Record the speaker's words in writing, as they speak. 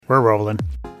We're rolling.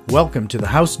 Welcome to the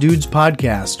House Dudes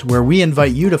podcast, where we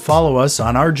invite you to follow us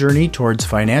on our journey towards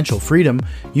financial freedom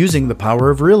using the power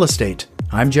of real estate.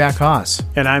 I'm Jack Haas.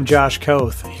 And I'm Josh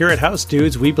Koth. Here at House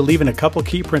Dudes, we believe in a couple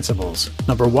key principles.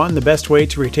 Number one, the best way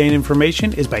to retain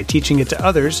information is by teaching it to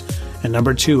others. And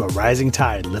number two, a rising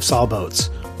tide lifts all boats.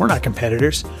 We're not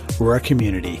competitors, we're a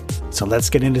community. So let's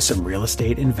get into some real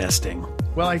estate investing.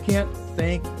 Well, I can't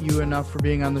thank you enough for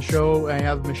being on the show. I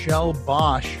have Michelle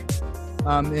Bosch.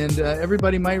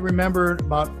 Everybody might remember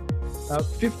about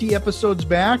 50 episodes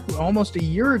back, almost a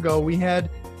year ago, we had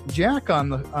Jack on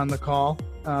the call.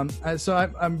 So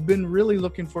I've been really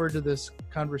looking forward to this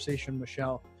conversation,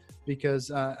 Michelle,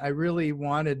 because I really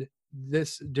wanted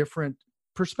this different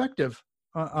perspective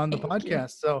on the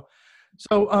podcast.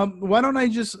 So why don't I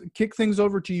just kick things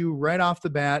over to you right off the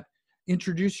bat,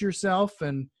 introduce yourself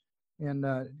and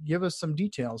give us some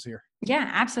details here.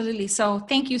 Yeah, absolutely. So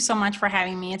thank you so much for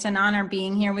having me. It's an honor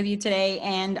being here with you today.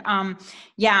 And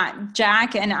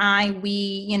Jack and I,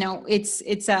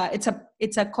 it's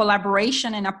a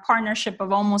collaboration and a partnership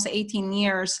of almost 18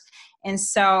 years. And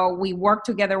so we work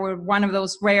together. We're one of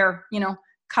those rare,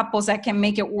 couples that can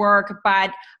make it work.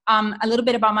 But a little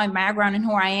bit about my background and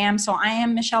who I am. So I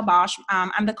am Michelle Bosch.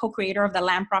 I'm the co-creator of the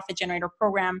Land Profit Generator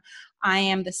program. I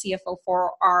am the CFO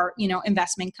for our,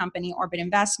 investment company, Orbit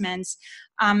Investments.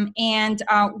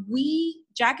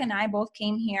 Jack and I both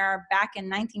came here back in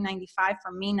 1995,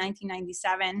 for me,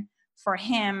 1997, for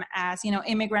him as,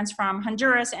 immigrants from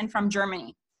Honduras and from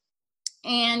Germany.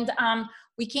 And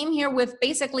we came here with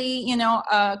basically,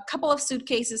 a couple of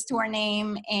suitcases to our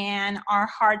name and our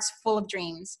hearts full of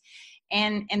dreams.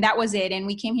 And that was it. And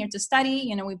we came here to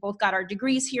study. We both got our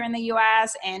degrees here in the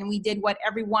U.S. and we did what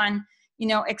everyone,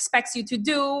 expects you to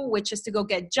do, which is to go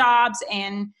get jobs.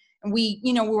 And we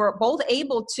were both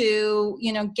able to,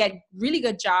 get really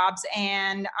good jobs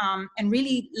and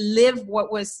really live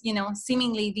what was,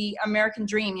 seemingly the American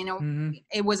dream. Mm-hmm.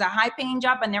 It was a high paying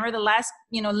job, but nevertheless,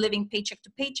 living paycheck to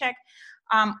paycheck,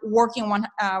 working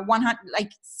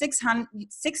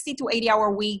 60 to 80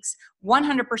 hour weeks,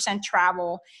 100%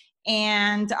 travel.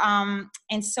 And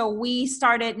so we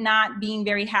started not being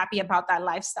very happy about that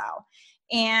lifestyle.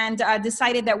 And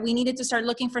decided that we needed to start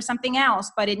looking for something else,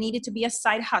 but it needed to be a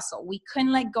side hustle. We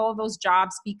couldn't let go of those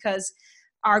jobs because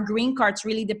our green cards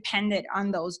really depended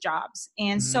on those jobs.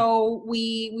 And so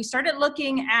we started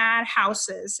looking at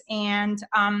houses. And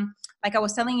like I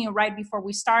was telling you right before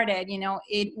we started,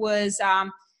 it was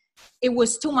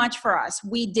too much for us.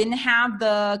 We didn't have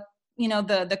the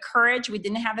courage. We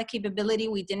didn't have the capability.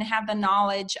 We didn't have the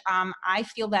knowledge. I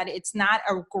feel that it's not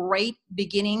a great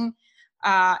beginning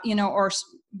or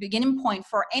beginning point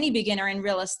for any beginner in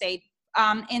real estate.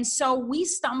 And so we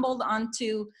stumbled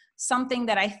onto something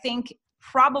that I think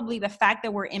probably the fact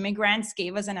that we're immigrants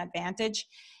gave us an advantage.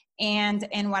 And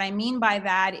what I mean by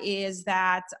that is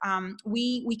that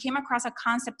we came across a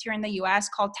concept here in the U.S.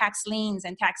 called tax liens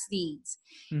and tax deeds,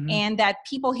 and that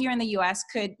people here in the U.S.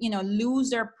 could, lose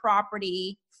their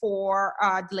property for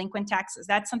delinquent taxes.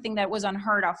 That's something that was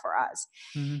unheard of for us.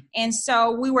 And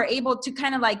so we were able to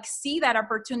kind of see that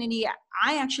opportunity.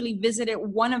 I actually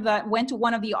went to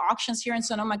one of the auctions here in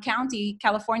Sonoma County,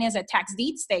 California, as a tax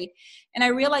deed state. And I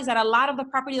realized that a lot of the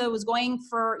property that was going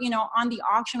for, on the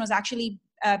auction was actually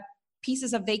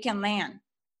pieces of vacant land.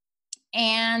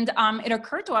 And it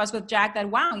occurred to us with Jack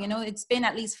that, wow, it's been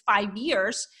at least 5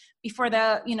 years before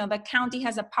the county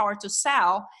has the power to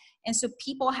sell. And so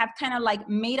people have kind of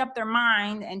made up their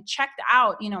mind and checked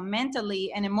out,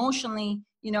 mentally and emotionally,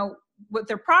 with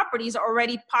their properties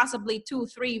already possibly 2,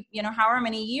 3, however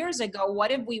many years ago. What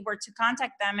if we were to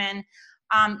contact them and,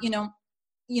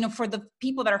 for the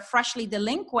people that are freshly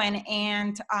delinquent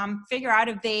and figure out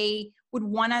if they would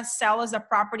want to sell us a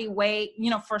property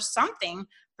for something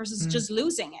versus just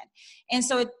losing it. And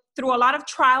so through a lot of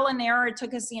trial and error, it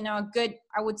took us, a good,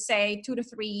 I would say 2 to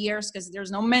 3 years, because there's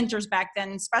no mentors back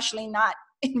then, especially not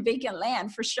in vacant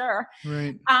land for sure.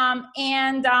 Right.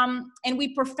 And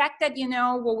we perfected,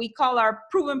 what we call our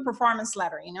proven performance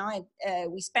letter.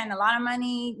 We spent a lot of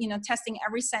money, testing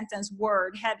every sentence,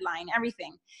 word, headline,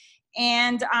 everything.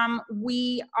 And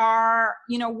we are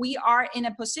in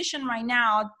a position right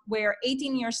now where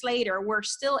 18 years later, we're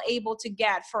still able to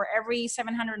get, for every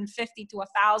 750 to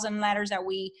 1,000 letters that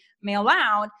we mail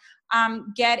out,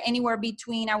 get anywhere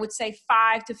between, I would say,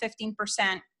 5 to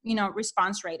 15%,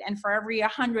 response rate. And for every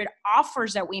 100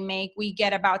 offers that we make, we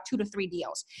get about 2 to 3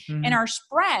 deals. And our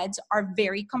spreads are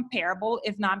very comparable,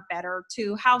 if not better,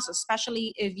 to houses,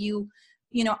 especially if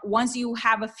once you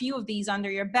have a few of these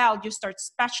under your belt, you start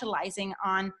specializing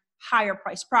on higher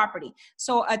price property.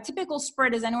 So a typical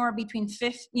spread is anywhere between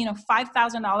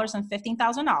 $5,000 and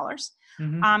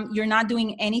 $15,000. You're not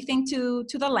doing anything to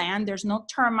the land. There's no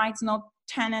termites, no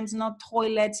tenants, no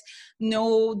toilets,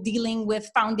 no dealing with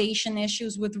foundation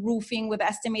issues, with roofing, with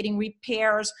estimating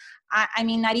repairs. I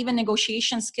mean, not even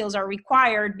negotiation skills are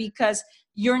required, because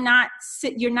you're not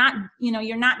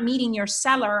meeting your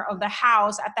seller of the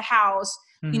house at the house,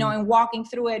 and walking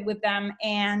through it with them,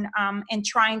 and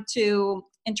trying to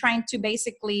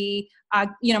basically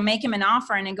make him an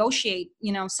offer and negotiate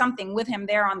something with him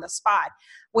there on the spot.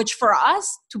 Which for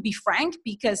us, to be frank,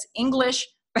 because English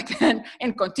back then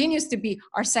and continues to be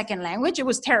our second language, it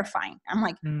was terrifying. I'm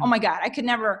like, oh my God, I could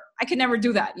never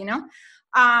do that.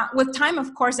 With time,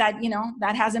 of course,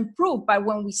 that has improved. But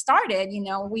when we started,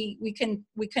 we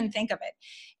couldn't think of it.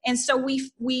 And so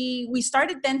we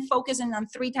started then focusing on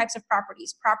three types of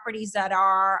properties that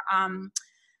are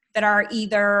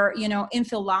either,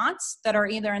 infill lots that are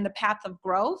either in the path of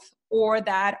growth, or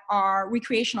that are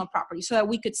recreational properties, so that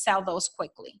we could sell those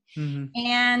quickly.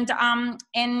 And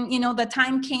the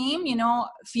time came, a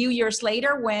few years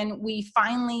later, when we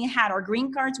finally had our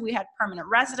green cards, we had permanent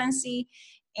residency,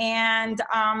 and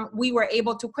we were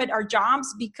able to quit our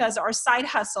jobs because our side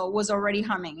hustle was already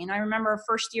humming. I remember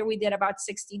first year we did about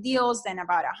 60 deals, then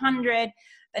about 100,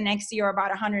 the next year about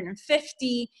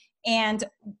 150. And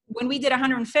when we did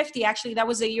 150, actually, that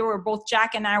was a year where both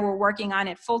Jack and I were working on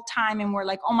it full time. And we're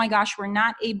like, oh my gosh, we're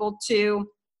not able to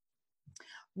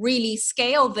really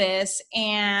scale this.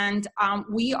 And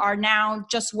we are now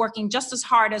just working just as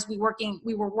hard as we were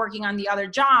working on the other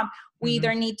job. We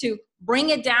either need to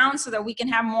bring it down so that we can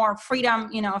have more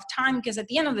freedom, of time. Because at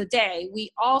the end of the day,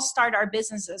 we all start our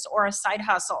businesses or a side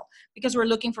hustle because we're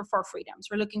looking for four freedoms.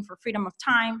 We're looking for freedom of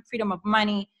time, freedom of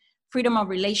money, freedom of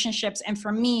relationships, and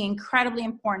for me, incredibly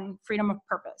important, freedom of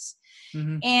purpose.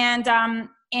 And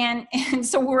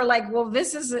so we were like, well,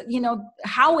 this is,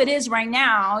 how it is right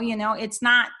now, it's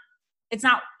not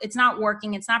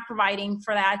working. It's not providing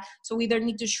for that. So we either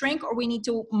need to shrink or we need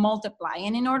to multiply.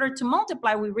 And in order to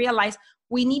multiply, we realized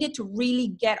we needed to really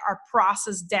get our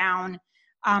process down,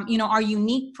 our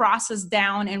unique process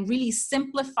down, and really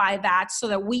simplify that so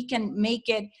that we can make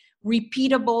it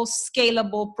repeatable,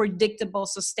 scalable, predictable,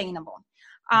 sustainable.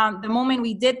 The moment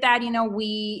we did that,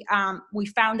 we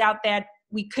found out that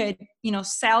we could,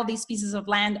 sell these pieces of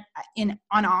land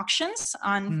on auctions,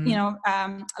 on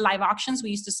live auctions.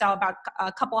 We used to sell about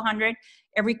a couple hundred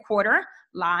every quarter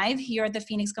live here at the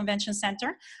Phoenix Convention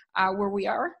Center, where we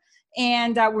are.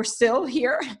 And we're still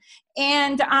here.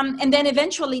 And then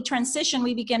eventually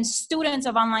we became students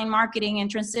of online marketing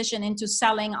and transition into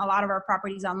selling a lot of our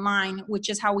properties online, which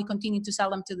is how we continue to sell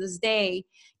them to this day,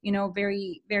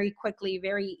 very, very quickly,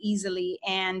 very easily.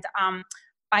 And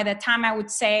by the time I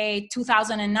would say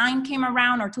 2009 came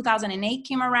around or 2008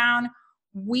 came around,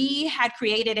 we had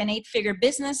created an 8-figure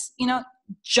business,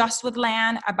 just with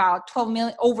land, about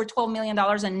over $12 million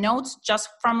in notes, just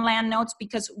from land notes,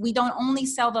 because we don't only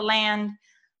sell the land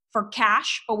for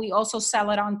cash, but we also sell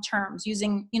it on terms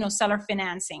using, seller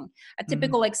financing. A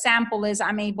typical example is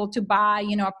I'm able to buy,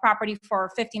 a property for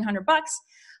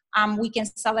 $1,500. We can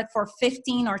sell it for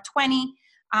 15 or 20.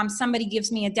 Somebody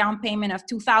gives me a down payment of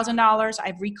 $2,000.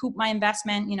 I've recouped my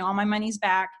investment, all my money's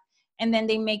back. And then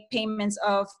they make payments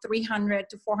of $300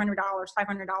 to $400,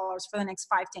 $500 for the next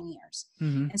 5-10 years.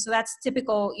 And so that's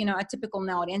typical, a typical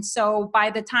note. And so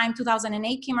by the time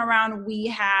 2008 came around, we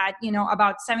had,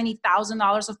 about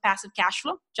 $70,000 of passive cash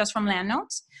flow just from land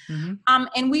notes.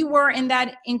 And we were in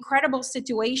that incredible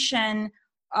situation,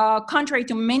 contrary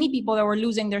to many people that were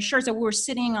losing their shares, that we were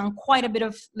sitting on quite a bit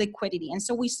of liquidity. And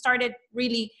so we started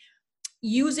really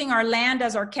using our land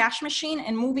as our cash machine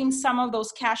and moving some of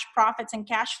those cash profits and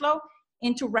cash flow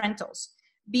into rentals.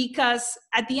 Because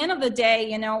at the end of the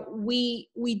day,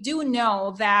 we do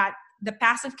know that the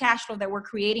passive cash flow that we're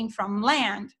creating from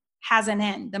land has an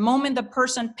end. The moment the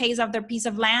person pays off their piece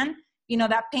of land,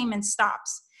 that payment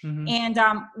stops. And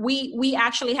we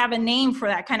actually have a name for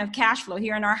that kind of cash flow.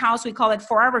 Here in our house, we call it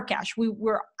forever cash.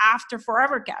 We're after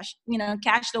forever cash,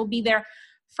 cash that will be there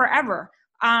forever.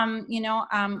 When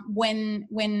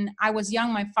I was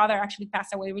young, my father actually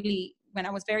passed away really when I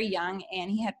was very young,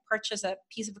 and he had purchased a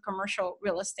piece of commercial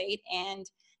real estate. And,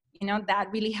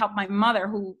 that really helped my mother,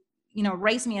 who,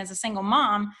 raised me as a single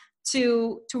mom,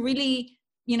 to really,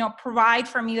 provide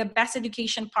for me the best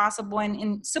education possible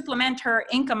and supplement her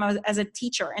income as a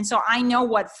teacher. And so I know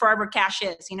what forever cash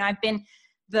is. I've been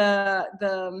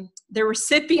the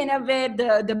recipient of it,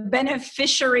 the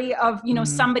beneficiary of,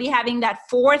 somebody having that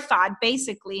forethought,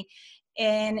 basically,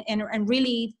 and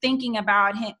really thinking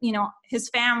about him, his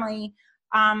family,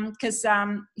 because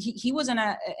he was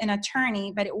an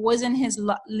attorney, but it wasn't his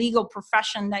legal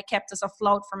profession that kept us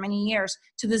afloat for many years.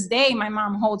 To this day, my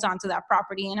mom holds on to that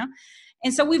property, you know.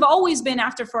 And so we've always been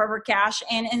after forever cash.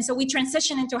 And so we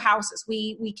transitioned into houses.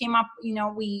 We came up, you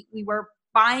know, we were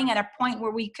buying at a point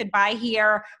where we could buy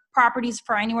here properties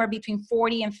for anywhere between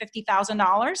 $40,000 and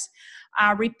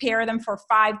 $50,000, repair them for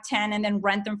 $500, $10,000, and then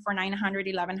rent them for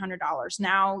 $900, $1,100.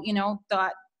 Now, you know,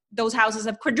 those houses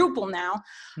have quadrupled now.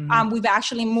 Mm-hmm. We've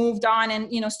actually moved on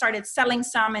and, you know, started selling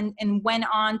some and went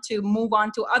on to move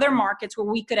on to other markets where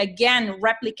we could again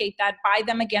replicate that, buy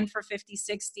them again for 50,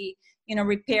 60, you know,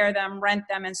 repair them, rent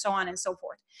them, and so on and so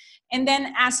forth. And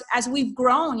then as we've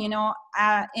grown, you know,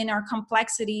 in our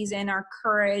complexities, in our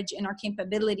courage, in our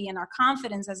capability, and our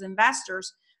confidence as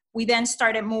investors, we then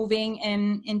started moving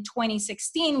in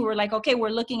 2016. We were like, okay, we're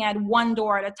looking at one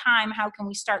door at a time. How can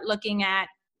we start looking at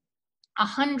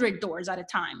 100 doors at a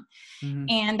time? Mm-hmm.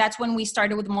 And that's when we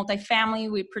started with multifamily.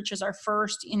 We purchased our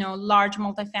first, you know, large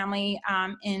multifamily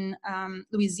in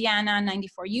Louisiana,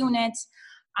 94 units.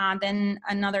 Then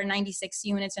another 96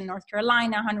 units in North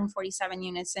Carolina, 147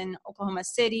 units in Oklahoma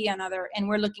City, and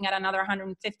we're looking at another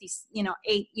 150, you know,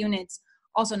 8 units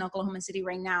also in Oklahoma City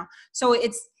right now. So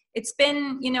it's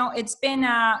been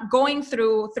going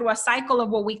through a cycle of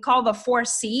what we call the 4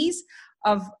 C's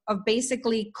of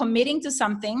basically committing to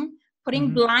something, putting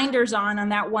mm-hmm. blinders on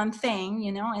that one thing,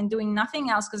 you know, and doing nothing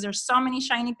else because there's so many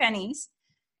shiny pennies.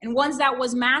 And once that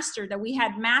was mastered, that we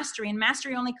had mastery, and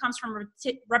mastery only comes from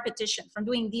repetition, from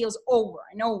doing deals over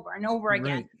and over and over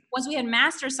again. Right. Once we had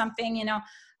mastered something, you know,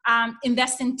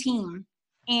 invest in team,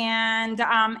 and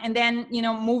then, you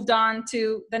know, moved on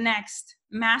to the next,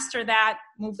 master that,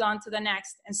 moved on to the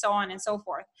next, and so on and so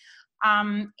forth.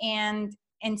 And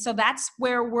so that's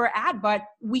where we're at, but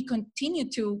we continue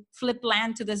to flip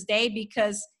land to this day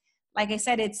because, like I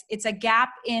said, it's a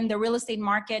gap in the real estate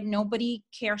market. Nobody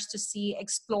cares to see,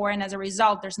 explore, and as a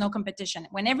result, there's no competition.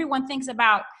 When everyone thinks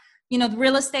about, you know,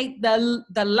 real estate,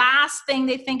 the last thing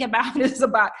they think about is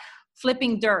about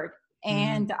flipping dirt.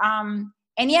 And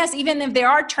and yes, even if there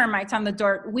are termites on the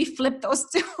dirt, we flip those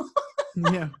too.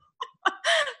 Yeah.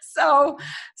 So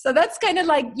that's kind of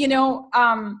like, you know,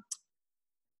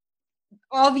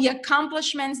 all the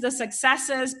accomplishments, the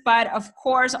successes, but of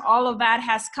course, all of that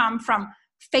has come from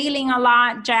failing a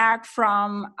lot, Jack,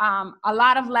 from a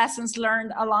lot of lessons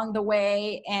learned along the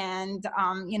way, and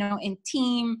you know, in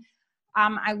team.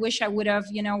 I wish I would have,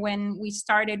 you know, when we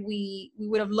started, we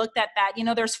would have looked at that. You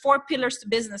know, there's 4 pillars to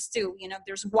business too. You know,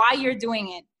 there's why you're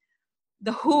doing it,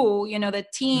 the who, you know, the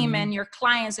team mm-hmm. and your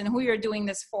clients and who you're doing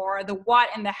this for, the what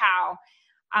and the how.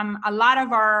 A lot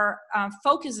of our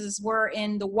focuses were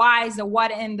in the whys, the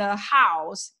what, and the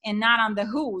hows, and not on the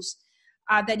who's.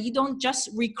 That you don't just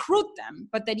recruit them,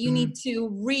 but that you mm-hmm. need to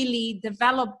really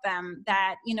develop them,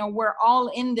 that, you know, we're all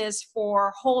in this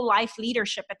for whole life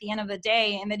leadership at the end of the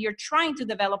day, and that you're trying to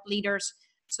develop leaders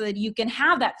so that you can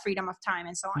have that freedom of time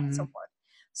and so on mm-hmm. and so forth.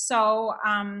 So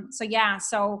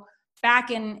back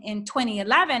in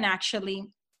 2011, actually,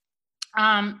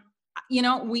 you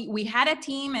know, we had a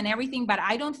team and everything, but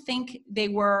I don't think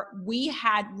we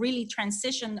had really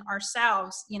transitioned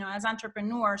ourselves, you know, as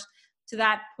entrepreneurs to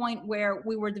that point where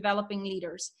we were developing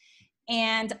leaders.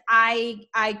 And I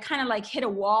kind of like hit a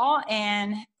wall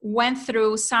and went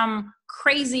through some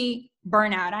crazy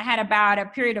burnout. I had about a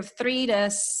period of 3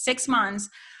 to 6 months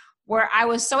where I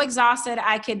was so exhausted,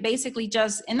 I could basically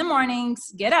just in the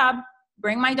mornings get up,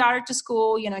 bring my daughter to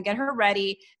school, you know, get her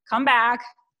ready, come back,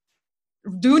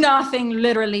 do nothing,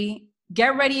 literally,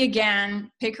 get ready again,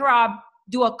 pick her up,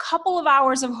 do a couple of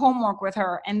hours of homework with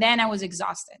her, and then I was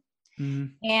exhausted.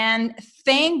 Mm-hmm. And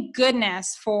thank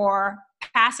goodness for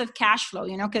passive cash flow,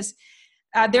 you know, because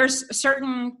there's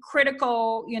certain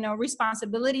critical, you know,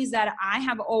 responsibilities that I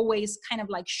have always kind of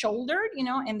like shouldered, you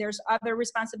know, and there's other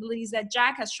responsibilities that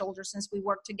Jack has shouldered since we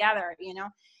worked together, you know,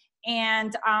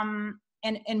 and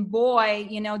boy,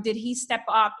 you know, did he step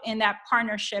up in that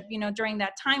partnership, you know, during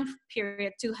that time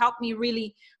period to help me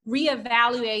really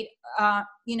reevaluate,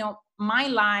 you know, my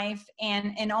life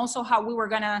and also how we were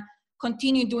going to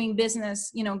continue doing business,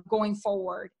 you know, going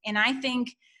forward. And I think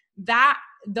that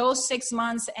those 6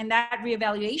 months and that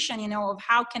reevaluation, you know, of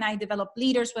how can I develop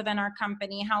leaders within our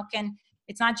company? How can,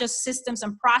 it's not just systems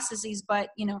and processes, but,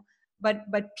 you know, but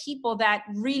people that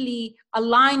really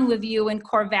align with you in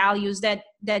core values, that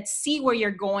see where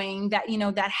you're going, that, you know,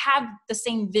 that have the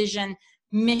same vision,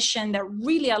 mission, that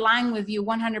really align with you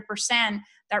 100%,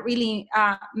 that really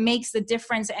makes the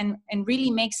difference and really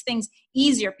makes things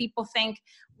easier. People think,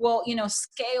 well, you know,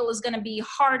 scale is going to be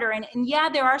harder. And yeah,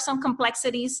 there are some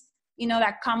complexities,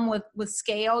 that come with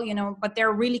scale, but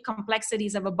they're really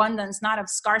complexities of abundance, not of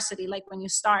scarcity, like when you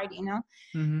start,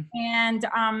 Mm-hmm.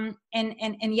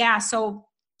 and yeah, so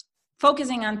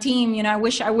focusing on team, I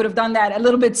wish I would have done that a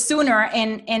little bit sooner.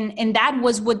 And that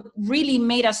was what really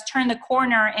made us turn the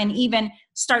corner and even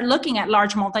start looking at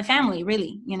large multifamily,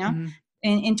 really, Mm-hmm.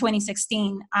 in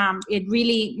 2016. It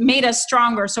really made us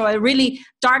stronger. So a really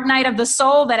dark night of the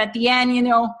soul that at the end,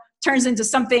 turns into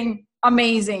something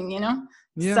amazing,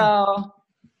 Yeah. So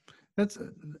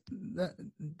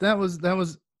that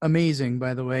was amazing,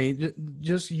 by the way.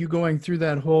 Just you going through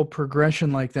that whole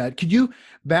progression like that. Could you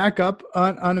back up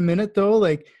on a minute though?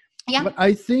 Like, yeah. What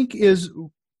I think is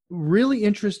really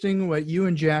interesting what you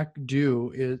and Jack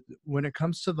do is when it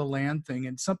comes to the land thing,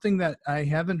 and something that I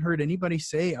haven't heard anybody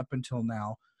say up until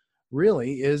now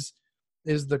really is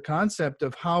the concept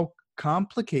of how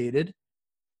complicated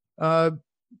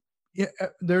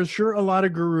there's sure a lot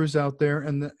of gurus out there,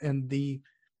 and the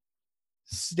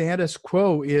status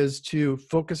quo is to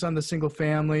focus on the single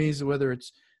families, whether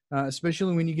it's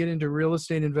especially when you get into real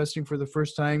estate investing for the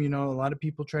first time. A lot of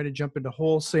people try to jump into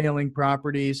wholesaling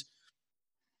properties,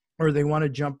 or they want to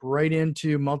jump right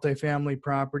into multifamily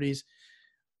properties.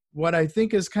 What I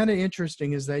think is kind of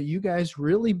interesting is that you guys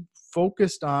really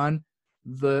focused on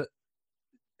you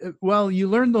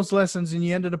learned those lessons and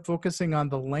you ended up focusing on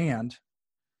the land.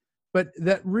 But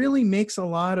that really makes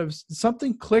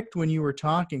something clicked when you were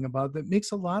talking about that,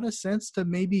 makes a lot of sense to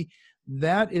maybe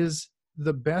that is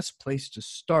the best place to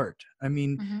start. I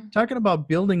mean, talking about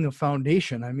building a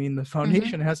foundation, I mean, the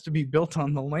foundation has to be built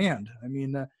on the land. I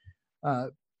mean,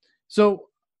 so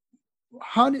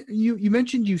how did you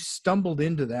mentioned you stumbled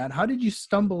into that. How did you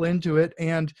stumble into it?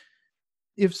 And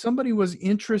if somebody was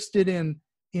interested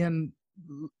in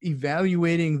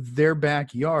evaluating their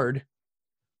backyard,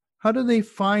 how do they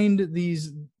find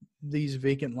these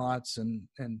vacant lots and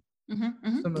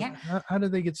how do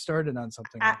they get started on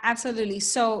something like that? Absolutely.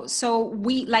 So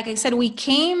we, like I said, we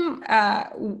came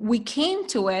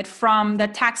to it from the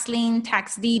tax lien,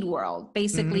 tax deed world,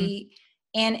 basically.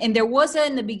 And there was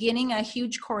in the beginning a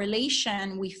huge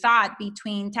correlation, we thought,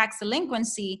 between tax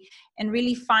delinquency and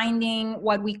really finding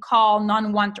what we call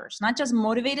non-wanters, not just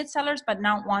motivated sellers, but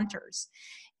non-wanters.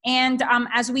 And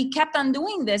as we kept on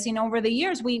doing this, over the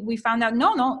years, we found out,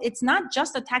 no, it's not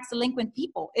just the tax delinquent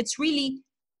people. It's really,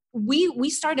 we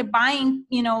started buying,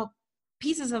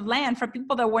 pieces of land for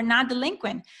people that were not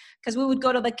delinquent, because we would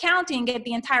go to the county and get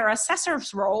the entire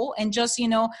assessor's roll and just,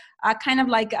 kind of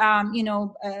like,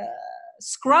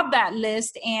 scrub that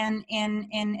list and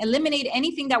eliminate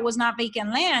anything that was not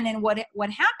vacant land. And what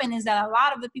happened is that a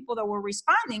lot of the people that were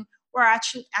responding were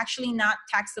actually not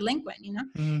tax delinquent,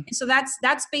 And so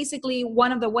that's basically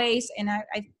one of the ways, and I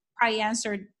probably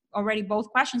answered already both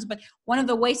questions, but one of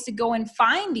the ways to go and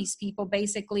find these people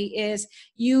basically is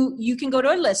you can go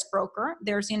to a list broker.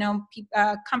 There's,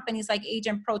 companies like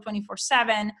Agent Pro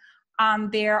 24/7.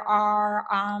 There are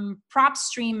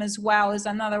PropStream as well is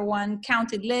another one,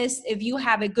 Counted List. If you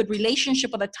have a good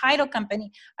relationship with a title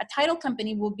company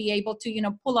will be able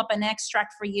to, pull up an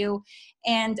extract for you.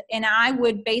 And I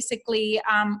would basically,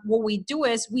 what we do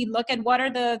is we look at what are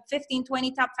the 15,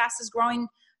 20 top fastest growing,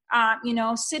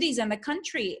 cities in the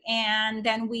country. And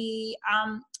then we,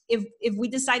 if we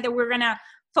decide that we're going to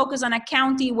focus on a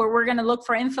county where we're going to look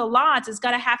for infill lots, it's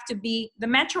got to have to be the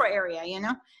metro area,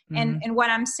 And what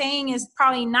I'm saying is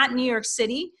probably not New York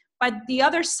City, but the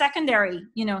other secondary,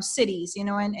 cities,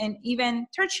 and even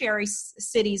tertiary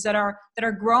cities that are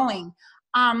growing.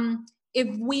 If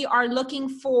we are looking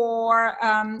for,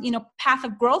 path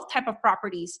of growth type of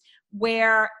properties,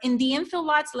 where in the infill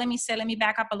lots, let me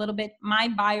back up a little bit. My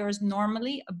buyer is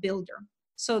normally a builder.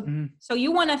 So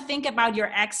you want to think about your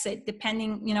exit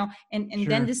depending, and Sure.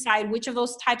 then decide which of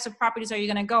those types of properties are you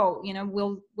going to go.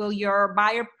 Will your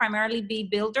buyer primarily be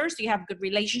builders? Do you have good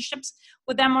relationships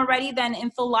with them already? Then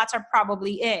infill lots are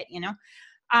probably it,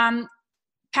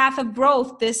 Path of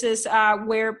growth, this is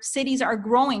where cities are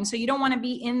growing. So you don't want to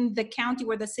be in the county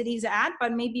where the city's at,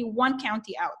 but maybe one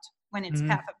county out when it's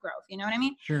path of growth. You know what I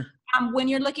mean? Sure. When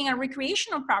you're looking at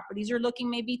recreational properties, you're looking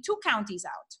maybe 2 counties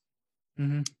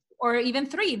out. Or even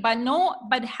 3,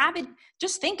 but have it,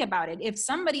 just think about it. If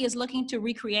somebody is looking to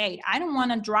recreate, I don't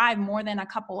want to drive more than a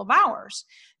couple of hours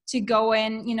to go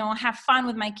and, have fun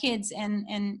with my kids.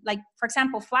 And like, for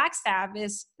example, Flagstaff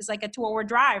is like a 2-hour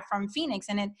drive from Phoenix,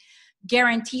 and it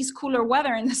guarantees cooler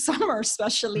weather in the summer,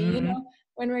 especially,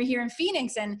 when we're here in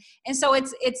Phoenix. And so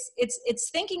it's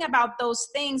thinking about those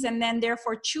things, and then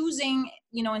therefore choosing,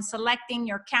 and selecting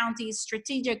your counties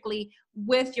strategically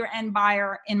with your end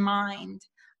buyer in mind.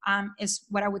 Is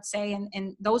what I would say.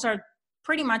 And those are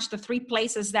pretty much the three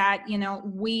places that, you know,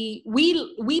 we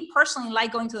personally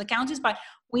like going to the counties, but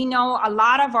we know a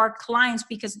lot of our clients,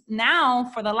 because now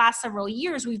for the last several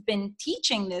years, we've been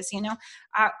teaching this, you know,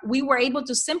 we were able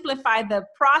to simplify the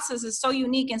process. Is so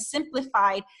unique and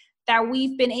simplified that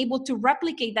we've been able to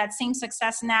replicate that same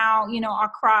success now, you know,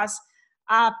 across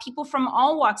people from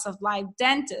all walks of life,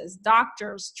 dentists,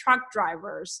 doctors, truck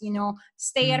drivers, you know,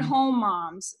 stay-at-home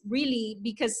moms, really,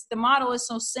 because the model is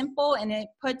so simple and it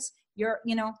puts your,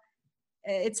 you know,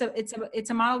 it's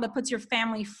a model that puts your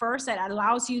family first, that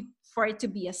allows you for it to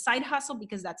be a side hustle,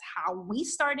 because that's how we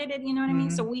started it, you know what I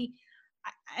mean? So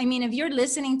I mean, if you're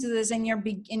listening to this and you're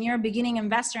a beginning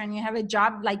investor and you have a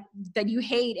job like that you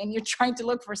hate and you're trying to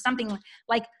look for something,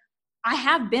 like, I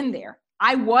have been there.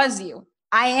 I was you.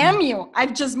 I am you.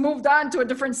 I've just moved on to a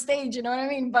different stage, you know what I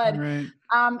mean? But,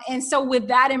 and so with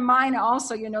that in mind,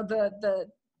 also, you know, the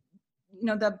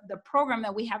program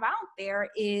that we have out there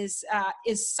is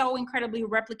so incredibly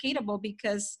replicatable,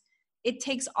 because it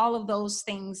takes all of those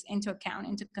things into account,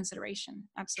 into consideration.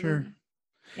 Absolutely. Sure.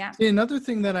 Yeah. See, another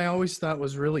thing that I always thought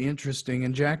was really interesting,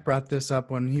 and Jack brought this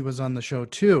up when he was on the show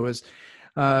too, is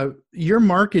your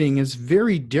marketing is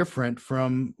very different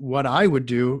from what I would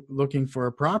do looking for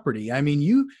a property. I mean,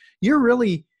 you're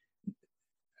only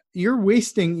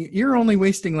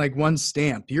wasting like one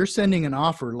stamp. You're sending an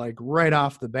offer like right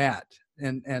off the bat,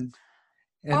 and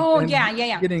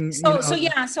getting,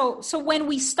 so when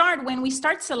we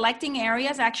start selecting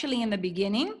areas, actually in the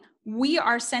beginning, we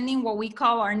are sending what we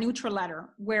call our neutral letter,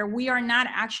 where we are not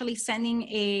actually sending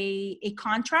a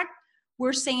contract.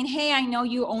 We're saying, hey, I know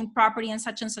you own property in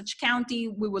such and such county.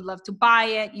 We would love to buy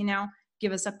it, you know,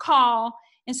 give us a call.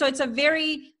 And so it's a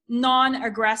very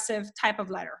non-aggressive type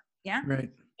of letter. Yeah. Right.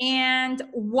 And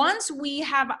once we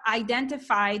have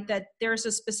identified that there's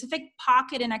a specific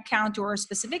pocket in a county or a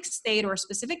specific state or a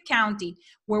specific county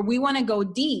where we want to go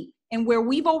deep, and where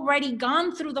we've already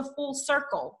gone through the full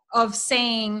circle of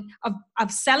saying,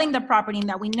 of selling the property, and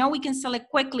that we know we can sell it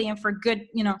quickly and for good,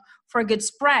 you know, for a good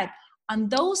spread, on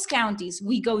those counties,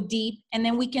 we go deep, and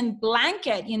then we can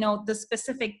blanket, you know, the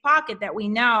specific pocket that we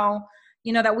know,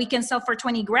 you know, that we can sell for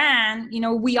 20 grand. You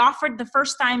know, we offered the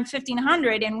first time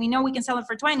 1,500 and we know we can sell it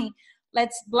for 20.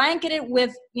 Let's blanket it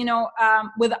with, you know,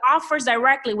 with offers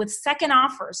directly, with second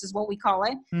offers is what we call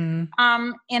it. And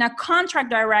a contract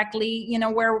directly, you know,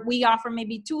 where we offer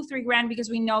maybe 2-3 grand because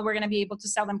we know we're going to be able to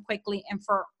sell them quickly and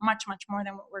for much, much more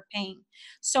than what we're paying.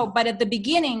 So, but at the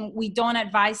beginning, we don't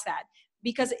advise that,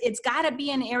 because it's got to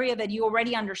be an area that you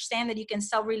already understand that you can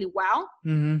sell really well,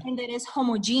 and that is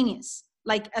homogeneous.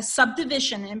 Like a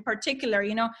subdivision in particular,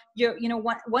 you know,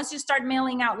 once you start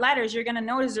mailing out letters, you're going to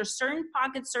notice there's certain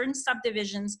pockets, certain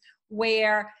subdivisions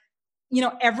where, you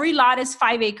know, every lot is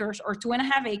 5 acres or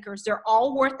 2.5 acres. They're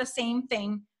all worth the same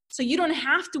thing. So you don't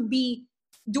have to be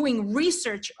doing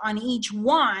research on each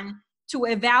one to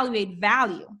evaluate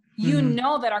value. You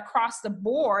know that across the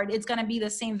board, it's going to be the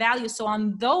same value. So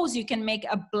on those, you can make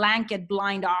a blanket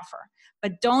blind offer,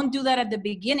 but don't do that at the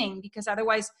beginning, because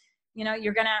otherwise, you know,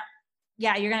 you're going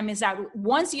to miss out.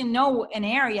 Once you know an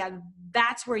area,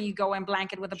 that's where you go and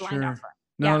blanket with a blind offer.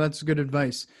 No, that's good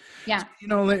advice. Yeah. So, you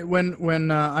know, when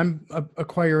I'm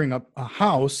acquiring a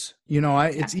house, you know,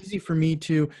 it's easy for me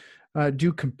to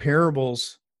do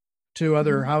comparables to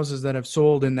other houses that have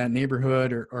sold in that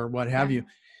neighborhood or what have you.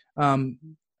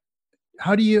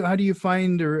 How do you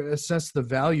find or assess the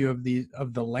value of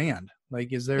the land?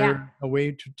 Like, is there a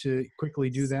way to quickly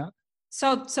do that?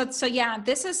 So yeah,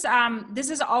 this is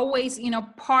always, you know,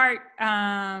 part,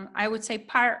 I would say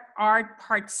part art,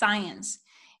 part science,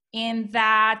 in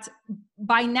that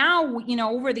by now, you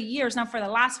know, over the years, now for the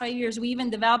last 5 years, we even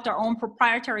developed our own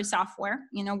proprietary software,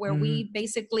 you know, where we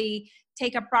basically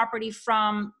take a property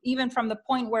from the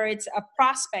point where it's a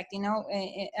prospect, you know,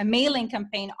 a mailing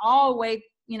campaign, all the way,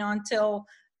 you know, until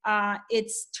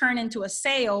it's turned into a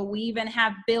sale. We even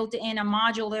have built in a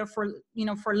module there for, you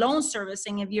know, for loan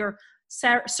servicing, if you're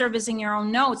servicing your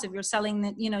own notes, if you're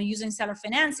selling, you know, using seller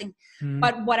financing.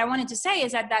 But what I wanted to say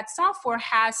is that software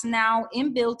has now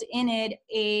inbuilt in it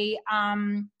a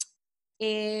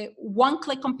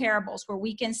one-click comparables, where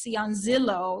we can see on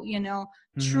Zillow, you know,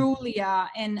 Trulia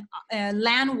and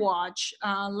LandWatch,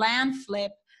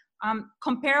 LandFlip,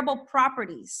 comparable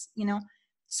properties, you know.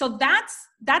 So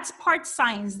that's part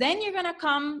science. Then you're gonna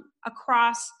come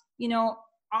across, you know,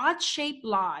 odd-shaped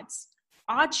lots,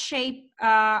 odd shape,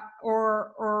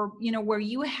 or you know, where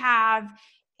you have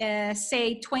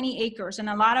say 20 acres, and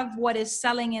a lot of what is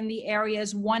selling in the area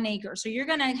is 1 acre. So you're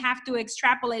going to have to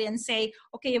extrapolate and say,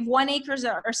 okay, if 1 acres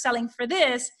are selling for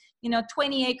this, you know,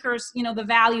 20 acres, you know, the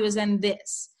value is in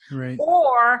this. Right.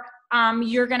 Or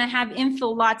you're going to have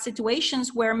infill lot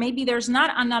situations where maybe there's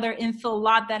not another infill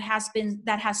lot that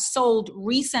has sold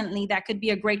recently that could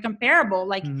be a great comparable,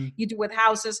 like you do with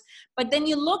houses. But then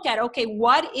you look at, okay,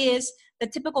 what is the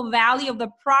typical value of the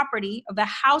property, of the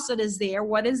house that is there?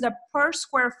 What is the per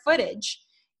square footage?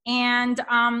 And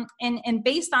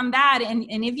based on that, and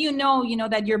if you know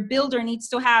that your builder needs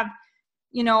to have,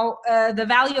 the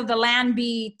value of the land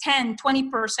be 10,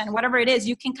 20%, whatever it is,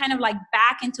 you can kind of like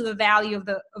back into the value of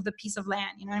the piece of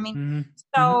land. You know what I mean?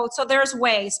 So there's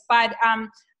ways, but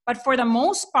for the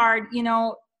most part,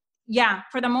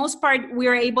 for the most part,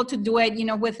 we're able to do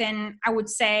it, within, I would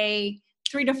say,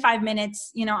 3 to 5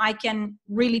 minutes. I can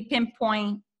really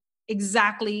pinpoint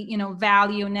exactly,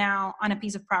 value now on a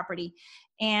piece of property.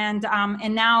 And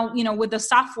now, with the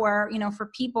software, for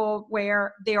people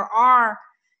where there are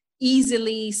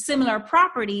easily similar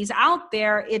properties out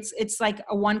there, it's like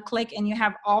a one click and you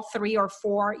have all 3 or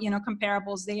 4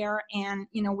 comparables there. And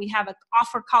we have an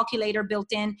offer calculator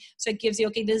built in, so it gives you,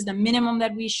 okay, this is the minimum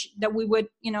that we would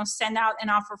send out an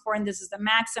offer for, and this is the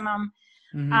maximum.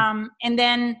 And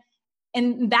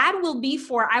that will be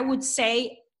for, I would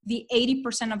say, the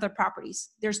 80% of the properties.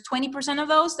 There's 20% of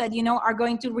those that are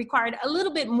going to require a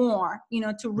little bit more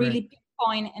to really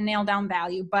pinpoint and nail down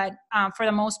value. But for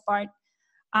the most part,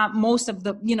 most of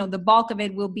the the bulk of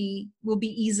it will be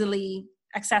easily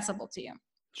accessible to you.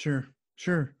 Sure.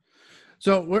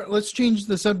 So let's change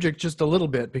the subject just a little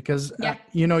bit, because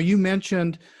you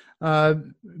mentioned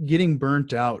getting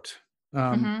burnt out,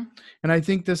 and I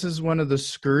think this is one of the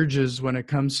scourges when it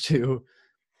comes to,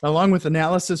 along with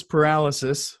analysis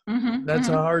paralysis. That's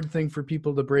a hard thing for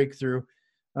people to break through,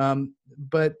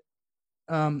 but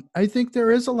I think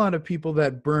there is a lot of people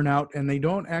that burn out and they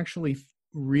don't actually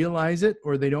realize it,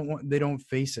 or they don't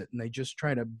face it, and they just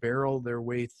try to barrel their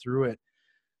way through it.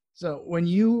 So when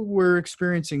you were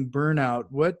experiencing burnout,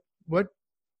 what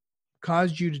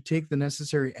caused you to take the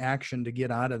necessary action to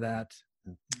get out of that?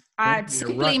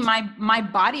 Simply my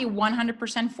body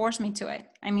 100% forced me to it.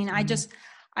 I mean, I just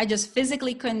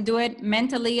physically couldn't do it.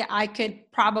 Mentally, I could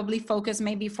probably focus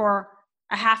maybe for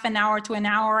a half an hour to an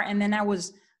hour, and then I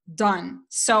was done.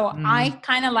 So I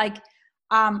kind of like,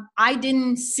 I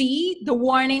didn't see the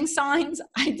warning signs.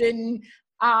 I didn't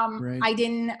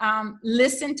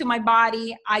listen to my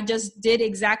body. I just did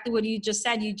exactly what you just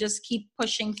said. You just keep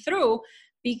pushing through,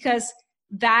 because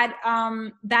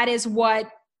that is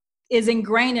what is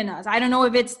ingrained in us. I don't know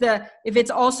if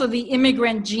it's also the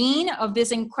immigrant gene of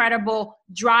this incredible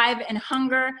drive and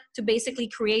hunger to basically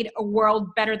create a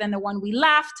world better than the one we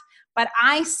left. But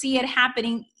I see it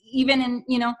happening even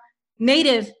in,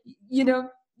 native,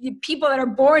 people that are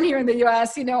born here in the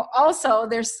US, also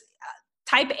there's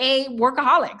type A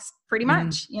workaholics pretty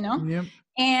much, Yep.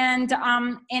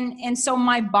 And so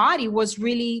my body was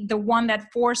really the one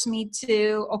that forced me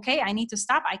to, okay, I need to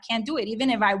stop. I can't do it. Even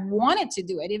if I wanted to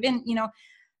do it, even,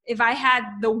 if I had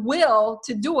the will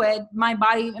to do it, my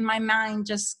body and my mind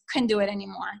just couldn't do it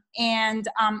anymore. And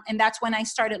that's when I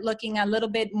started looking a little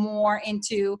bit more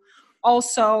into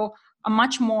also a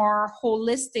much more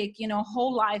holistic,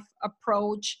 whole life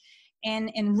approach,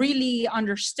 and really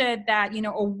understood that,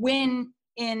 a win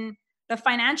in the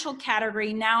financial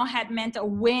category now had meant a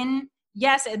win.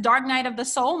 Yes, a dark night of the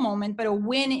soul moment, but a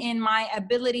win in my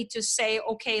ability to say,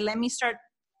 okay, let me start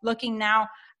looking now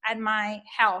at my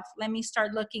health. Let me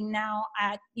start looking now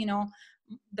at,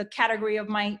 the category of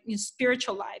my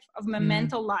spiritual life, of my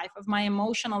mental life, of my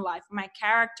emotional life, my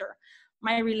character,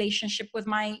 my relationship with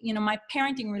my, my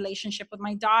parenting relationship with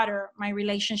my daughter, my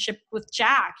relationship with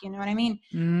Jack, you know what I mean?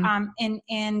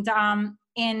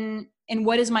 And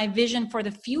what is my vision for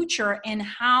the future, and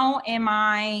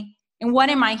what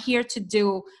am I here to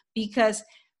do? Because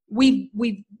we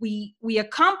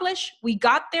accomplished, we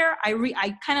got there.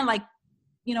 I kind of like,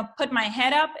 put my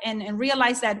head up and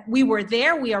realized that we were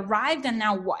there, we arrived, and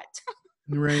now what?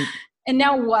 Right. And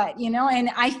now what, and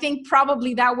I think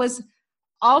probably that was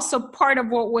also part of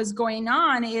what was going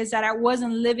on, is that I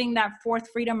wasn't living that fourth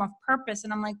freedom of purpose.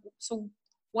 And I'm like, so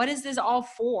what is this all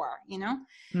for,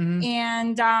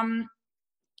 And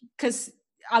because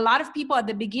a lot of people at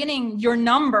the beginning, your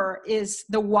number is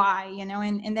the why,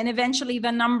 and then eventually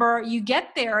the number, you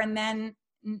get there, and then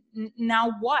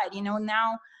now what,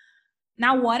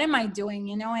 now what am I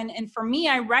doing, and for me,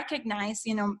 I recognize,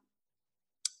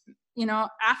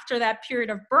 after that period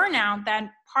of burnout,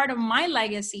 that part of my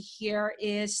legacy here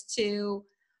is to,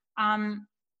 I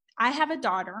have a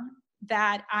daughter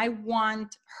that I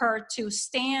want her to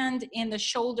stand in the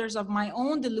shoulders of my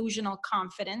own delusional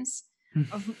confidence,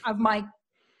 of my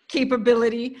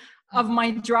capability, of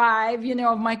my drive,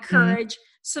 of my courage,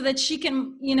 so that she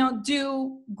can,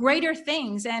 do greater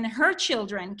things, and her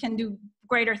children can do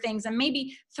greater things. And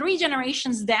maybe 3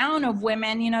 generations down of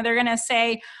women, they're going to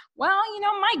say, well,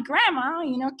 my grandma,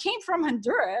 came from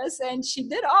Honduras and she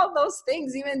did all those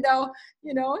things, even though,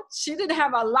 she didn't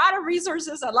have a lot of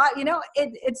resources,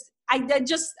 I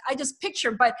just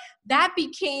picture, but that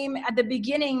became at the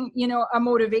beginning, a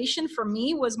motivation for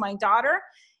me was my daughter.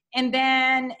 And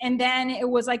then it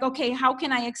was like, okay, how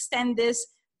can I extend this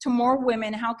to more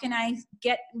women? How can I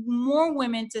get more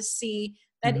women to see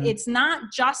that it's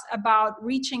not just about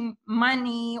reaching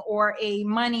money or a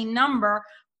money number,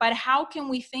 but how can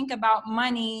we think about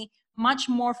money much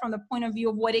more from the point of view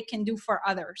of what it can do for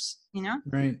others,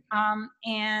 Right.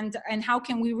 And how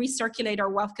can we recirculate our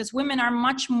wealth? Because women are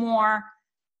much more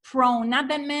prone, not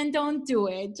that men don't do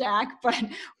it, Jack, but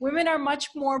women are much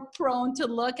more prone to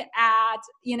look at,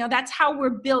 that's how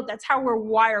we're built. That's how we're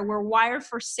wired. We're wired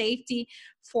for safety,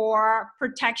 for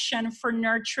protection, for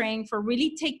nurturing, for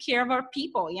really take care of our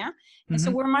people. Yeah. And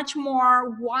so we're much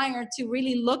more wired to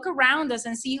really look around us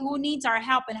and see who needs our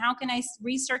help and how can I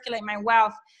recirculate my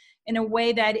wealth in a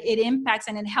way that it impacts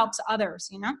and it helps others,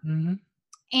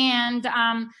 And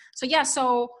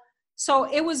so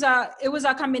it was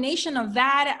a combination of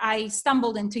that. I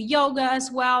stumbled into yoga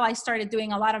as well. I started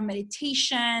doing a lot of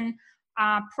meditation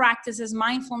practices,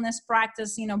 mindfulness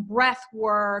practice, breath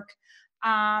work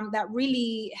that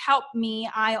really helped me.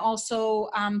 I also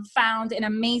found an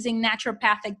amazing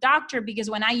naturopathic doctor,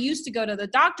 because when I used to go to the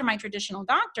doctor, my traditional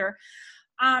doctor,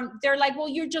 they're like, well,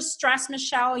 you're just stressed,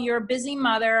 Michelle. You're a busy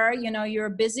mother. You're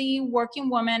a busy working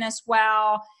woman as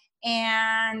well.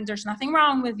 And there's nothing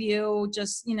wrong with you.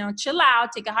 Just, chill out,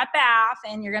 take a hot bath,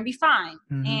 and you're going to be fine.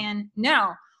 And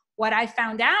no, what I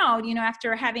found out,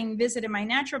 after having visited my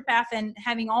naturopath and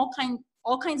having all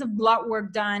kinds of blood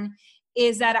work done,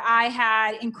 is that I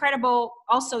had incredible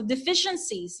also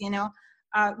deficiencies,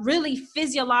 really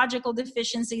physiological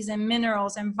deficiencies in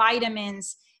minerals and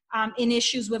vitamins, in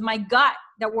issues with my gut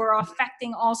that were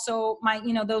affecting also my,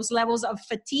 those levels of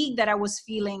fatigue that I was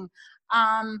feeling.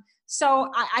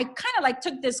 So I kind of like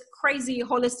took this crazy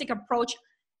holistic approach,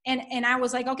 and I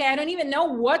was like, okay, I don't even know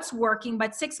what's working,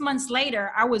 but 6 months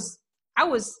later, I was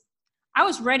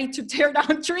ready to tear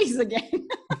down trees again.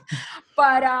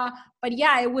 But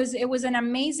yeah, it was an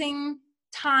amazing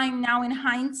time now in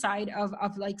hindsight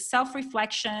of like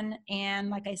self-reflection. And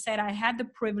like I said, I had the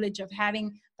privilege of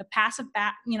having the passive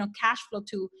cash flow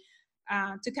to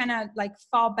kind of like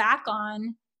fall back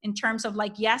on, in terms of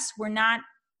like, yes,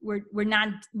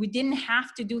 we didn't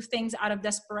have to do things out of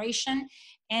desperation.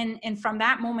 And from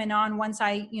that moment on, once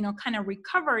I, kind of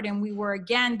recovered and we were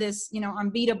again, this,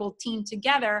 unbeatable team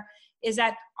together, is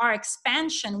that our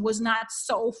expansion was not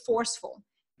so forceful.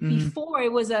 Before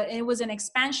it was an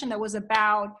expansion that was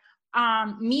about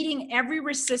meeting every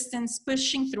resistance,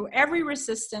 pushing through every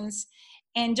resistance,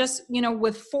 and just,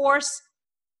 with force,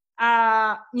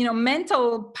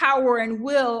 mental power and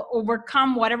will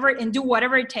overcome whatever and do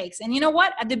whatever it takes. And you know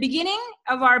what? At the beginning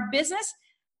of our business,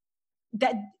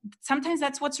 that sometimes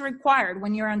that's what's required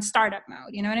when you're in startup mode.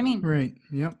 You know what I mean? Right.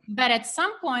 Yep. But at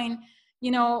some point,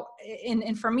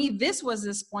 and for me, this was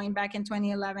this point back in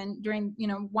 2011 during,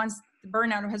 once the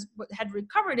burnout had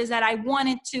recovered, is that I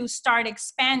wanted to start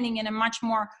expanding in a much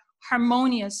more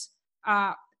harmonious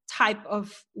type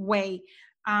of way.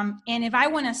 And if I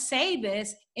want to say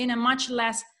this, in a much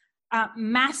less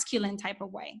masculine type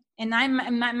of way. And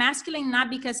I'm masculine not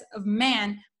because of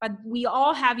man, but we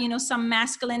all have, some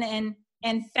masculine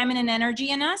and feminine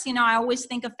energy in us. I always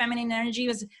think of feminine energy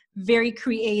as very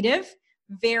creative,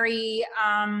 very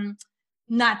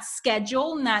not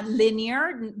scheduled, not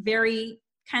linear, very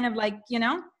kind of like,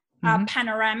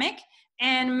 panoramic.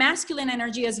 And masculine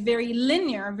energy is very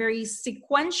linear, very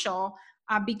sequential.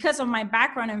 Because of my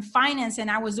background in finance,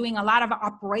 and I was doing a lot of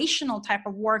operational type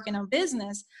of work in a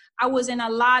business, I was in a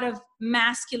lot of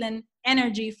masculine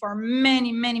energy for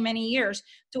many, many, many years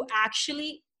to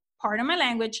actually, pardon my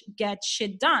language, get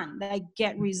shit done, like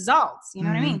get results. You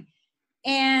know what I mean?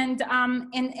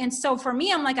 And so for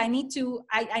me, I'm like, I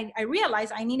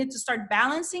realized I needed to start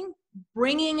balancing,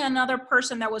 bringing another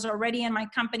person that was already in my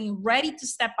company ready to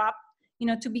step up,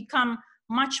 to become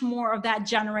much more of that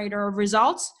generator of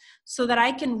results, so that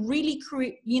I can really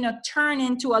turn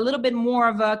into a little bit more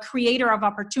of a creator of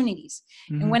opportunities.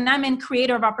 And when I'm in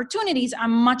creator of opportunities,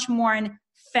 I'm much more in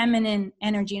feminine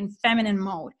energy and feminine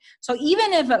mode. So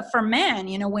even if for men,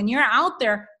 when you're out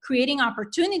there creating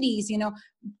opportunities,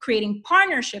 creating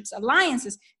partnerships,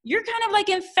 alliances, you're kind of like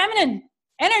in feminine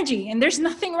energy, and there's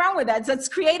nothing wrong with that. So it's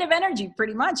creative energy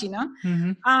pretty much,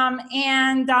 Mm-hmm.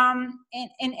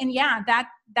 And yeah,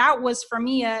 that was for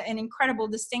me an incredible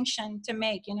distinction to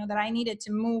make, that I needed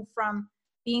to move from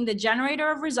being the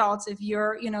generator of results. If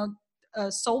you're, a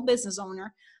sole business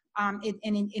owner,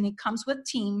 it comes with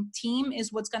team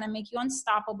is what's going to make you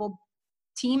unstoppable.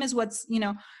 Team is what's,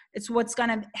 it's what's going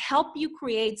to help you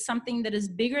create something that is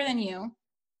bigger than you.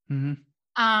 Mm-hmm.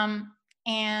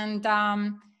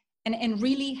 And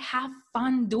really have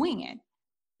fun doing it,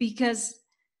 because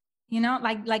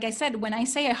like I said, when I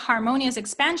say a harmonious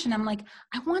expansion, I'm like,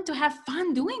 I want to have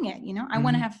fun doing it. I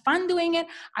want to have fun doing it.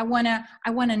 I want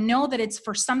to know that it's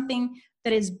for something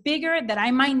that is bigger, that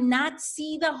I might not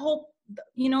see the whole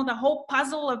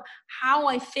puzzle of how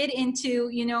I fit into,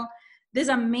 this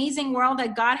amazing world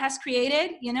that God has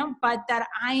created, but that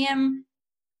I am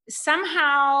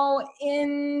somehow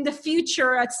in the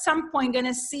future at some point going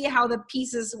to see how the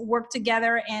pieces work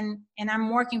together, and I'm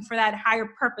working for that higher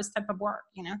purpose type of work,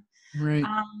 Right.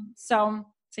 So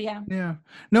yeah.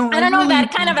 No, I don't know if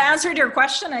that kind of answered your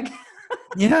question.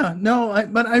 Yeah, no,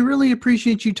 but I really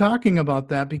appreciate you talking about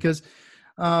that, because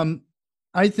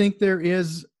I think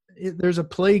there's a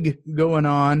plague going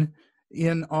on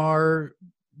in our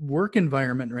work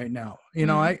environment right now.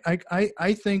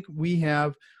 I think we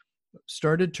have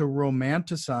started to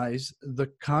romanticize the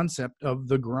concept of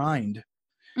the grind.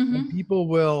 And people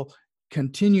will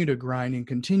continue to grind and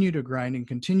continue to grind and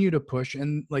continue to push.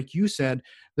 And like you said,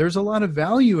 there's a lot of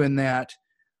value in that,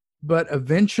 but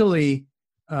eventually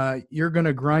you're going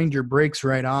to grind your brakes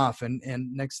right off. And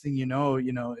next thing you know,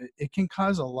 it can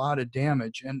cause a lot of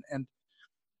damage.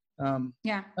 I'm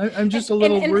just a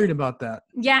little worried about that.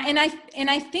 Yeah. And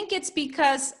I think it's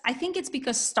because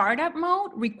startup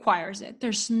mode requires it.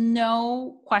 There's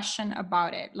no question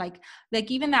about it. Like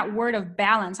even that word of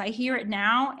balance, I hear it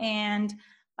now, and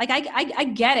like, I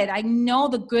get it. I know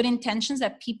the good intentions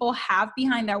that people have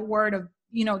behind that word of,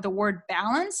 the word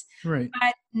balance. Right.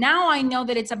 But now I know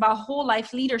that it's about whole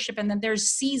life leadership, and that there's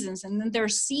seasons, and then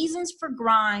there's seasons for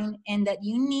grind, and that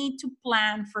you need to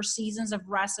plan for seasons of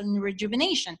rest and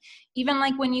rejuvenation. Even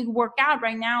like when you work out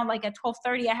right now, like at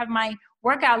 12:30, I have my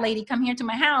workout lady come here to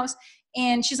my house,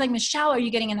 and she's like, Michelle, are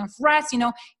you getting enough rest?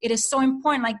 It is so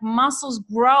important. Like, muscles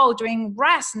grow during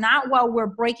rest, not while we're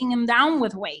breaking them down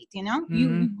with weight.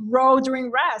 You grow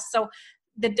during rest. So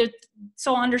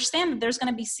understand that there's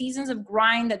going to be seasons of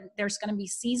grind, that there's going to be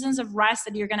seasons of rest,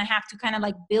 that you're going to have to kind of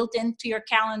like build into your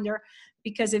calendar.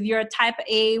 Because if you're a type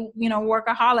A,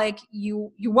 workaholic,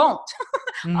 you won't,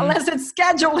 unless it's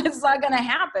scheduled, it's not going to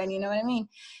happen. You know what I mean?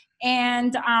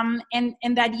 And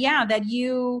that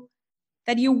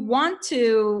you want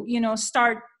to,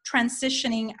 start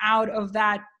transitioning out of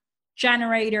that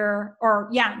generator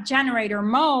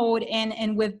mode.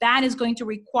 And with that is going to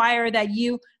require that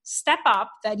you step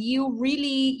up, that you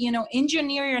really,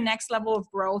 engineer your next level of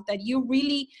growth, that you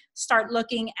really start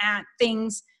looking at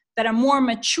things that a more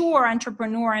mature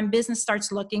entrepreneur and business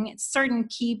starts looking at, certain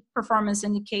key performance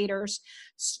indicators,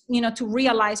 to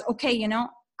realize, okay,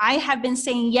 I have been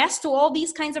saying yes to all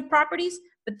these kinds of properties,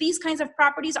 but these kinds of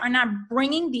properties are not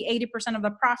bringing the 80% of the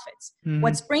profits.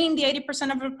 What's bringing the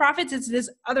 80% of the profits is this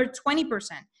other 20%.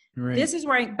 Right. This is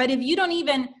where, but if you don't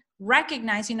even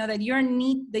recognize, that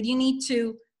you need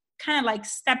to kind of like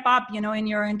step up, in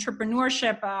your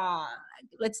entrepreneurship,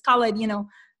 let's call it,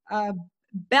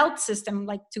 belt system,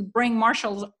 like to bring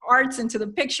martial arts into the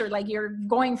picture, like you're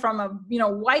going from a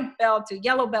white belt to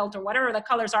yellow belt or whatever the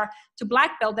colors are to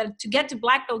black belt, that to get to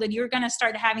black belt, that you're going to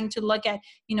start having to look at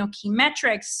key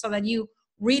metrics, so that you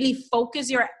really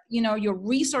focus your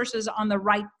resources on the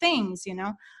right things, and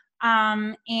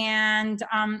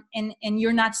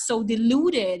you're not so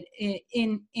diluted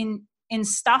in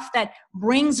stuff that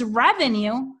brings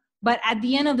revenue. But at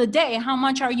the end of the day, how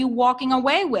much are you walking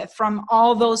away with from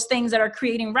all those things that are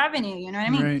creating revenue? You know what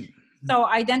I mean? Right. So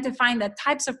identifying the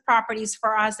types of properties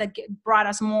for us that brought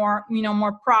us more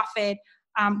profit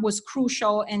was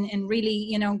crucial, and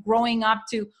really, growing up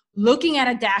to looking at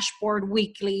a dashboard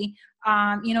weekly.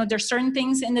 There's certain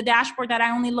things in the dashboard that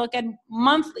I only look at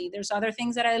monthly. There's other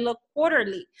things that I look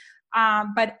quarterly.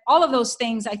 But all of those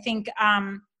things, I think,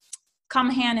 come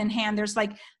hand in hand. There's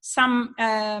like some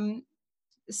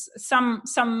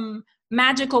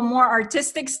magical, more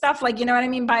artistic stuff, like, you know what I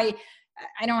mean, by,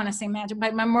 I don't want to say magic,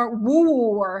 but my more woo,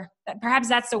 or perhaps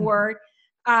that's the word,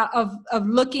 of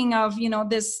looking of,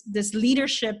 this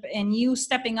leadership, and you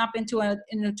stepping up into a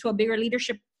bigger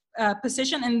leadership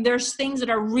position. And there's things that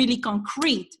are really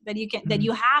concrete that you can, that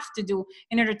you have to do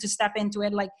in order to step into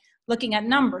it, like looking at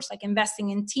numbers, like investing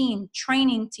in team,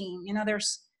 training team,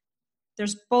 there's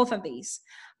both of these.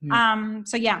 Yeah.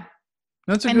 So yeah.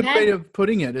 That's a good way of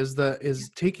putting it, is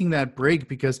taking that break,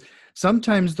 because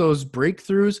sometimes those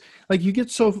breakthroughs, like you get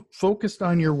so focused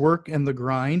on your work and the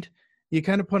grind, you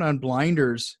kind of put on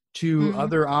blinders to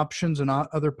other options and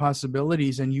other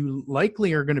possibilities, and you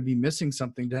likely are going to be missing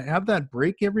something. To have that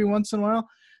break every once in a while,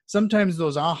 sometimes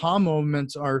those aha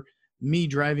moments are me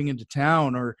driving into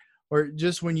town, or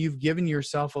just when you've given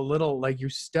yourself a little, like you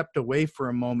stepped away for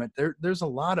a moment. There's a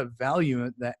lot of value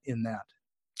in that.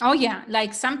 Oh yeah.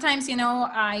 Like sometimes,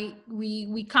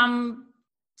 we come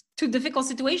to difficult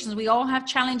situations. We all have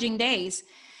challenging days.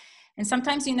 And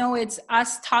sometimes, it's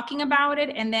us talking about it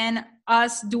and then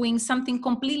us doing something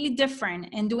completely different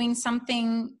and doing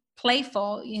something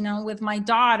playful, with my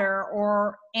daughter,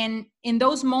 and in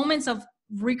those moments of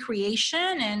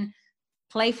recreation and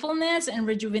playfulness and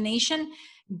rejuvenation,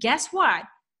 guess what?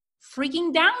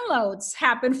 Freaking downloads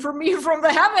happen for me from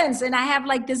the heavens, and I have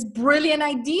like this brilliant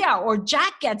idea, or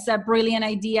Jack gets that brilliant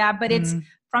idea, but it's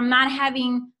from not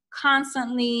having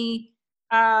constantly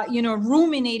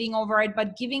ruminating over it,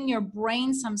 but giving your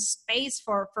brain some space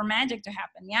for magic to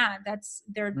happen. Yeah,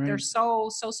 they're so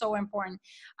important.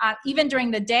 Even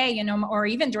during the day, or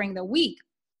even during the week.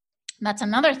 That's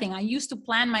another thing. I used to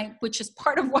plan which is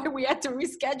part of why we had to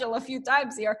reschedule a few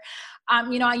times here.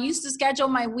 I used to schedule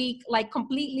my week like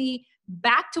completely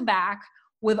back to back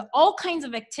with all kinds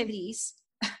of activities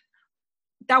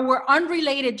that were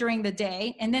unrelated during the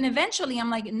day. And then eventually I'm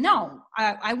like, no,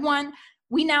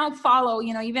 we now follow,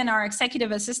 even our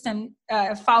executive assistant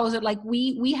follows it. Like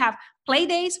we have play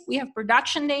days, we have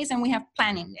production days, and we have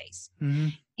planning days. Mm-hmm.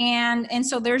 And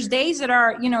so there's days that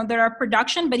are, that are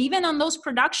production, but even on those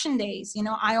production days,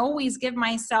 I always give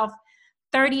myself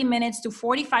 30 minutes to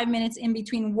 45 minutes in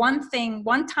between one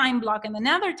time block and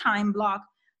another time block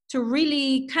to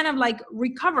really kind of like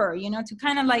recover, to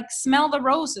kind of like smell the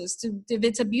roses, if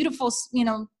it's a beautiful,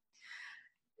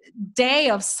 day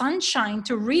of sunshine,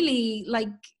 to really like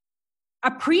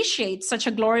appreciate such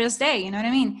a glorious day. You know what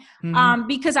I mean? Mm-hmm.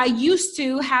 Because I used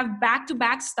to have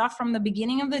back-to-back stuff from the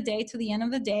beginning of the day to the end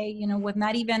of the day, with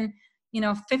not even,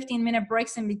 15-minute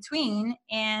breaks in between.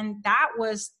 And that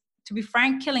was, to be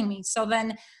frank, killing me. So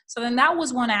then that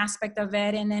was one aspect of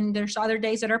it. And then there's other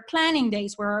days that are planning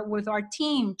days, where with our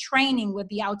team, training with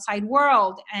the outside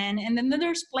world. And then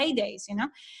there's play days,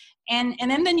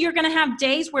 And then you're going to have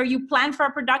days where you plan for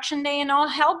a production day and all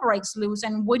hell breaks loose.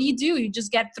 And what do? You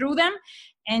just get through them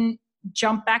and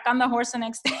jump back on the horse the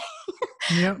next day.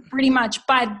 Yep. Pretty much.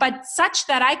 But such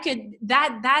that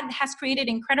that has created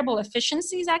incredible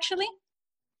efficiencies, actually,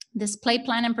 this play,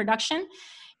 plan, and production,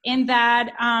 in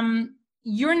that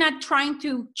you're not trying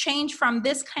to change from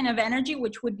this kind of energy,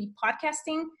 which would be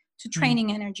podcasting, to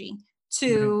training energy,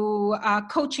 to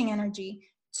coaching energy,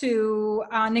 to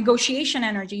negotiation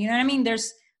energy. You know what I mean?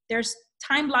 There's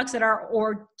time blocks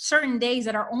or certain days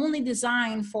that are only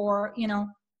designed for,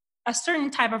 a certain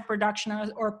type of production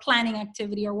or planning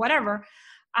activity or whatever,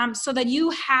 so that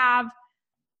you have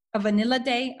a vanilla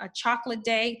day, a chocolate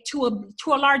day, to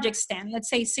a large extent, let's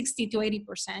say 60 to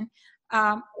 80%,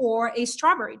 or a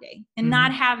strawberry day, and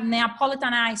not have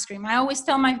Neapolitan ice cream. I always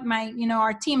tell my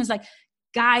our team is like,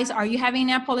 guys, are you having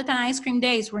Neapolitan ice cream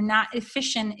days? We're not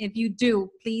efficient if you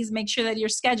do. Please make sure that your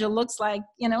schedule looks like,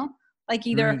 like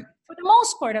either for the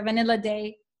most part a vanilla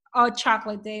day, a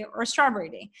chocolate day, or a strawberry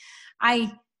day.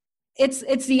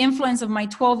 It's the influence of my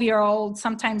 12-year-old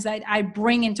sometimes that I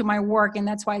bring into my work, and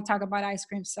that's why I talk about ice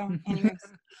cream. So anyways.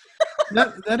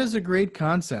 That is a great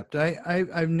concept.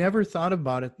 I've never thought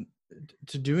about it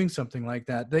to doing something like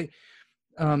that.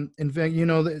 In fact,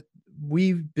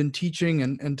 we've been teaching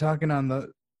and talking on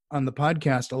the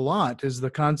podcast a lot is the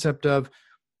concept of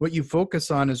what you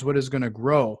focus on is what is going to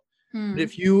grow. But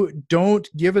if you don't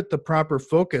give it the proper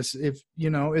focus,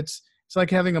 it's like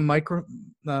having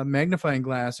a magnifying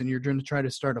glass and you're going to try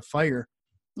to start a fire.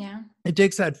 Yeah. It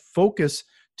takes that focus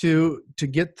to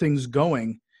get things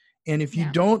going. And if you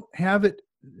don't have it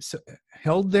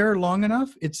held there long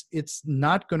enough, it's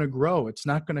not going to grow. It's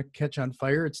not going to catch on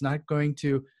fire. It's not going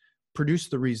to produce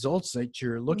the results that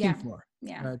you're looking for.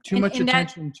 Yeah. Too much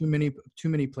attention, too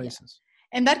many places.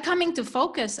 Yeah. And that coming to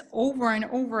focus over and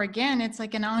over again, it's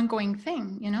like an ongoing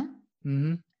thing,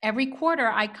 Mm-hmm. Every quarter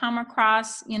I come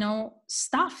across,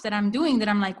 stuff that I'm doing that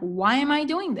I'm like, why am I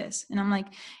doing this? And I'm like,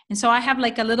 and so I have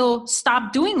like a little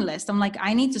stop doing list. I'm like,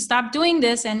 I need to stop doing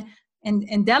this and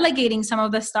delegating some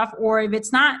of the stuff, or if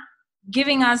it's not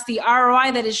giving us the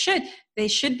ROI that they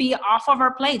should be off of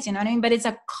our plates. You know what I mean? But it's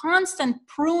a constant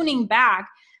pruning back.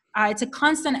 It's a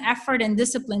constant effort and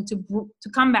discipline to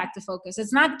come back to focus.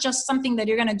 It's not just something that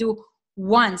you're going to do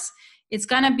once. It's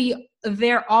going to be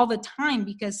there all the time,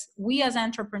 because we as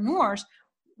entrepreneurs,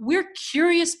 we're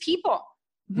curious people.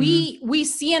 we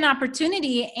see an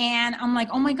opportunity, and I'm like,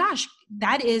 oh my gosh,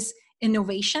 that is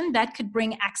innovation that could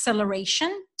bring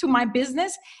acceleration to my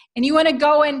business, and you want to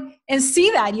go and see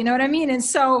that, you know what I mean? And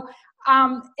so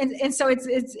and so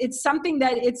it's something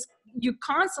that you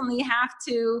constantly have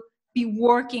to be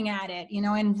working at it,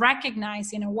 and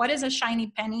recognize, what is a shiny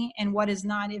penny and what is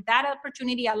not. If that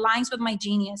opportunity aligns with my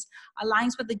genius,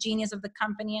 aligns with the genius of the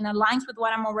company, and aligns with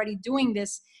what I'm already doing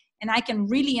this, and I can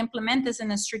really implement this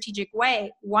in a strategic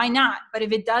way, why not? But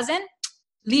if it doesn't,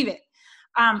 leave it.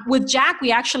 With Jack,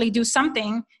 we actually do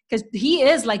something, because he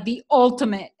is like the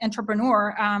ultimate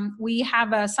entrepreneur. We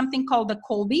have something called the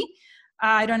Colby.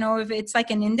 I don't know if it's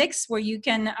like an index where you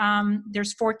can,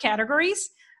 there's 4 categories.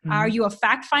 Mm-hmm. Are you a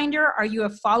fact finder? Are you a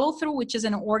follow through, which is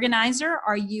an organizer?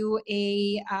 Are you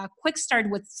a quick start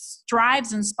with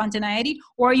strives and spontaneity?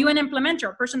 Or are you an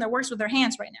implementer, a person that works with their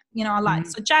hands right now, a lot?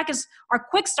 Mm-hmm. So Jack is our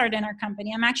quick start in our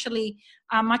company. I'm actually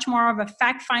much more of a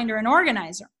fact finder and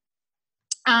organizer.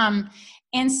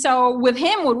 And so with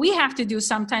him, what we have to do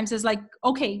sometimes is like,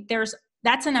 okay,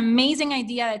 that's an amazing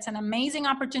idea. It's an amazing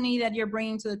opportunity that you're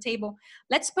bringing to the table.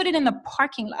 Let's put it in the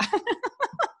parking lot.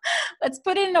 Let's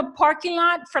put it in a parking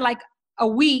lot for like a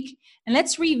week, and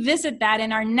let's revisit that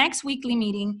in our next weekly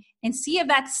meeting and see if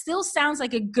that still sounds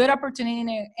like a good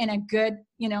opportunity and a good,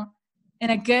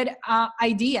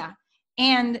 idea.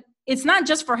 And it's not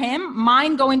just for him.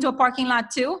 Mine go into a parking lot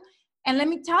too. And let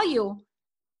me tell you,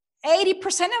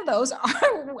 80% of those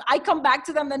are, I come back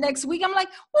to them the next week. I'm like,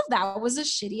 well, that was a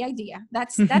shitty idea.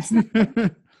 That's not,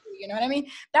 you know what I mean?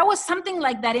 That was something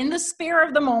like that in the spur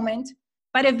of the moment.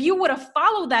 But if you would have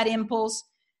followed that impulse,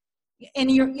 and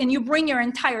you bring your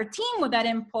entire team with that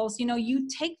impulse, you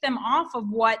take them off of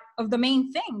the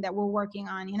main thing that we're working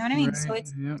on. You know what I mean? Right,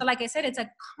 so so like I said, it's a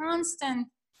constant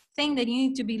thing that you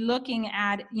need to be looking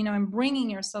at, and bringing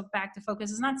yourself back to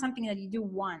focus. It's not something that you do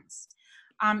once.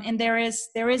 And there is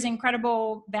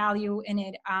incredible value in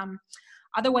it.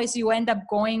 Otherwise, you end up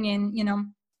going in,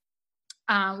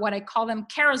 what I call them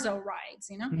carousel rides,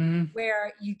 mm-hmm.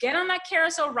 where you get on that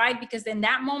carousel ride because in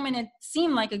that moment it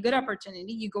seemed like a good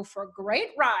opportunity. You go for a great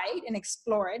ride and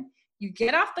explore it. You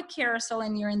get off the carousel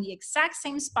and you're in the exact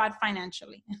same spot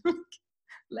financially.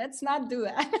 Let's not do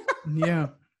that.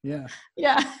 Yeah.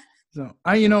 So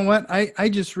you know what? I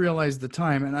just realized the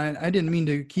time, and I didn't mean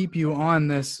to keep you on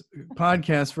this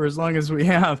podcast for as long as we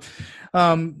have,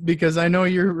 because I know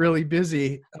you're really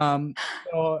busy.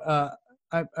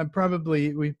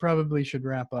 We probably should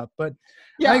wrap up, but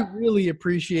yeah. I really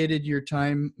appreciated your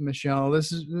time, Michelle.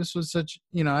 This was such,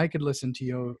 I could listen to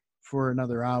you for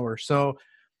another hour. So,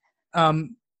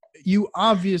 you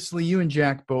and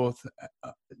Jack both,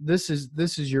 this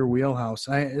is your wheelhouse.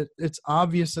 It's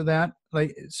obvious of that.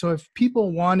 Like, so if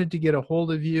people wanted to get a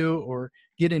hold of you or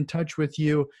get in touch with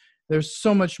you, there's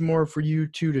so much more for you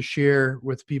two to share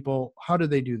with people. How do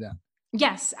they do that?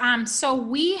 Yes. So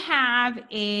we have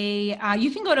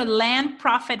you can go to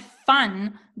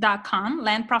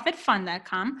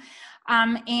landprofitfund.com.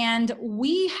 And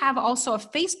we have also a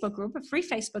Facebook group, a free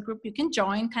Facebook group you can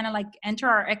join, kind of like enter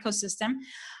our ecosystem.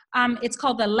 It's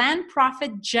called the Land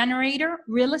Profit Generator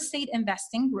Real Estate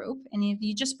Investing Group. And if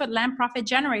you just put Land Profit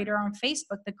Generator on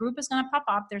Facebook, the group is going to pop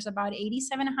up. There's about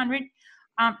 8,700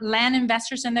 land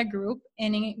investors in the group,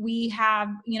 and we have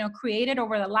created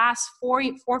over the last 4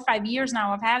 or 5 years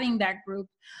now of having that group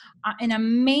an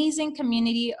amazing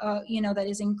community that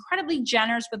is incredibly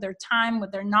generous with their time,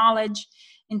 with their knowledge,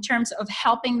 in terms of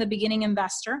helping the beginning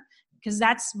investor, because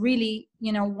that's really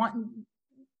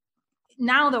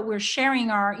now that we're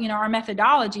sharing our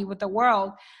methodology with the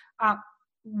world.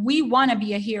 We want to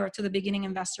be a hero to the beginning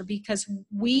investor, because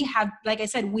we have, like I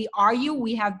said, we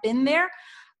have been there.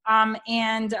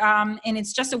 And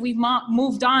it's just that we've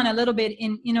moved on a little bit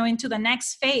into the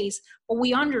next phase, but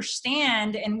we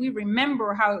understand and we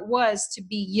remember how it was to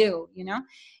be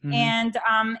mm-hmm. and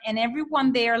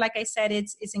everyone there, like I said,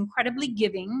 it's incredibly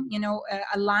giving,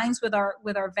 aligns with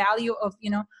our value of,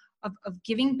 of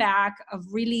giving back, of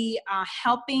really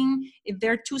helping. If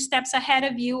they're 2 steps ahead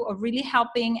of you, of really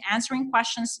helping, answering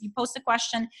questions. You post a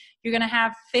question, you're going to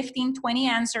have 15, 20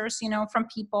 answers, from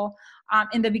people.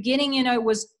 In the beginning, it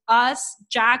was us,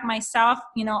 Jack, myself,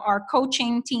 our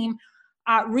coaching team,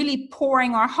 really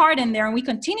pouring our heart in there, and we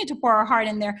continue to pour our heart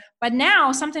in there. But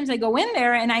now sometimes I go in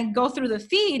there and I go through the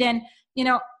feed, and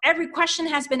every question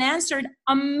has been answered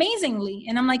amazingly.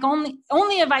 And I'm like, only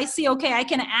if I see, okay, I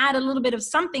can add a little bit of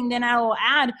something, then I will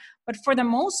add. But for the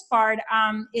most part,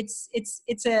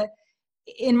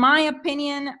 in my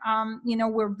opinion,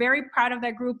 we're very proud of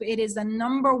that group. It is the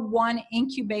number 1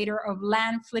 incubator of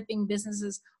land flipping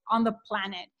businesses on the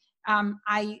planet.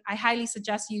 I highly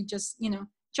suggest you just,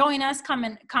 join us, come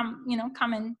and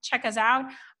check us out.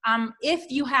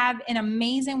 If you have an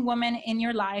amazing woman in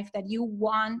your life that you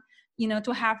want,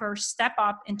 to have her step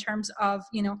up in terms of,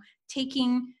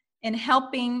 taking and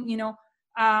helping,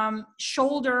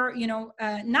 shoulder,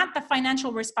 not the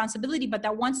financial responsibility, but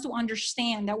that wants to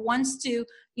understand, that wants to,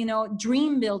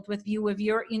 dream build with you. If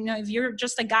you're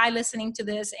just a guy listening to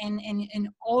this and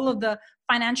all of the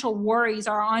financial worries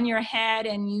are on your head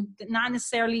and you not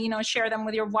necessarily, share them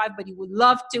with your wife, but you would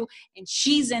love to, and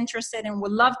she's interested and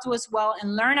would love to as well,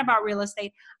 and learn about real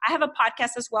estate. I have a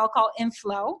podcast as well called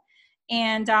Inflow.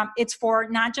 And it's for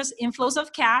not just inflows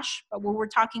of cash, but what we're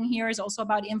talking here is also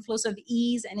about inflows of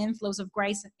ease and inflows of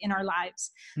grace in our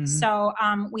lives. Mm-hmm. So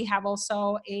we have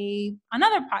also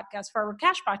another podcast for our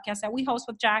cash podcast that we host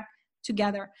with Jack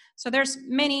together. So there's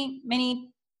many,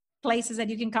 many places that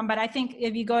you can come. But I think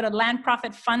if you go to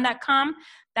landprofitfund.com,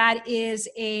 that is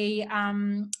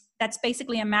that's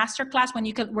basically a masterclass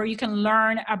where you can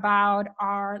learn about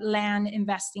our land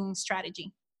investing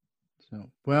strategy.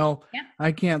 Well, yeah.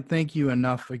 I can't thank you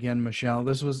enough again, Michelle.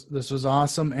 This was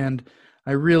awesome, and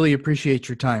I really appreciate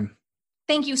your time.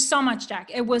 Thank you so much, Jack.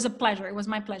 It was a pleasure. It was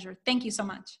my pleasure. Thank you so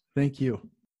much. Thank you.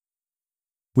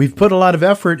 We've put a lot of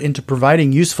effort into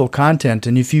providing useful content,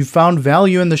 and if you found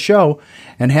value in the show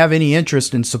and have any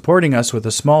interest in supporting us with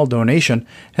a small donation,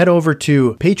 head over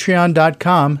to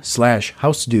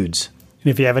patreon.com/housedudes. And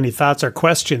if you have any thoughts or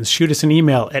questions, shoot us an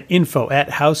email at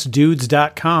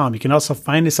info@housedudes.com. You can also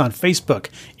find us on Facebook,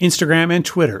 Instagram, and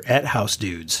Twitter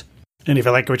 @housedudes. And if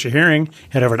you like what you're hearing,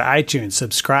 head over to iTunes,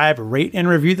 subscribe, rate, and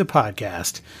review the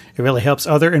podcast. It really helps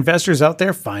other investors out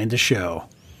there find the show.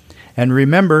 And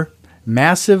remember,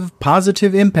 massive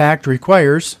positive impact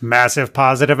requires massive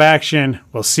positive action.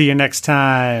 We'll see you next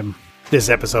time. This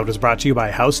episode was brought to you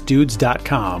by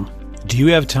housedudes.com. Do you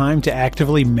have time to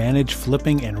actively manage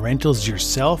flipping and rentals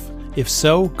yourself? If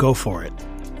so, go for it.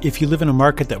 If you live in a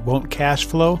market that won't cash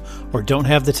flow or don't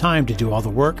have the time to do all the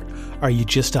work, are you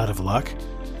just out of luck?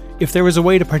 If there was a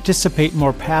way to participate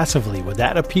more passively, would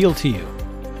that appeal to you?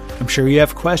 I'm sure you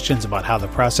have questions about how the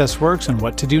process works and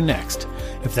what to do next.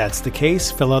 If that's the case,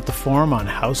 fill out the form on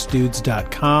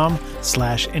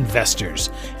housedudes.com/investors,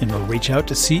 and we'll reach out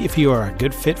to see if you are a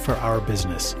good fit for our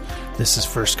business. This is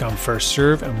first come, first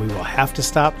serve, and we will have to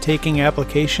stop taking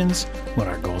applications when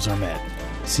our goals are met.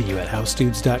 See you at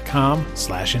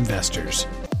housedudes.com/investors.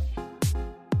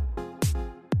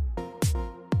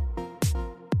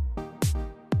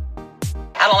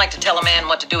 I don't like to tell a man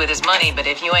what to do with his money, but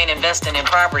if you ain't investing in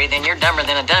property, then you're dumber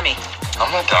than a dummy.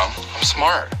 I'm not dumb. I'm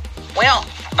smart. Well,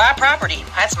 buy property.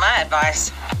 That's my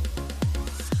advice.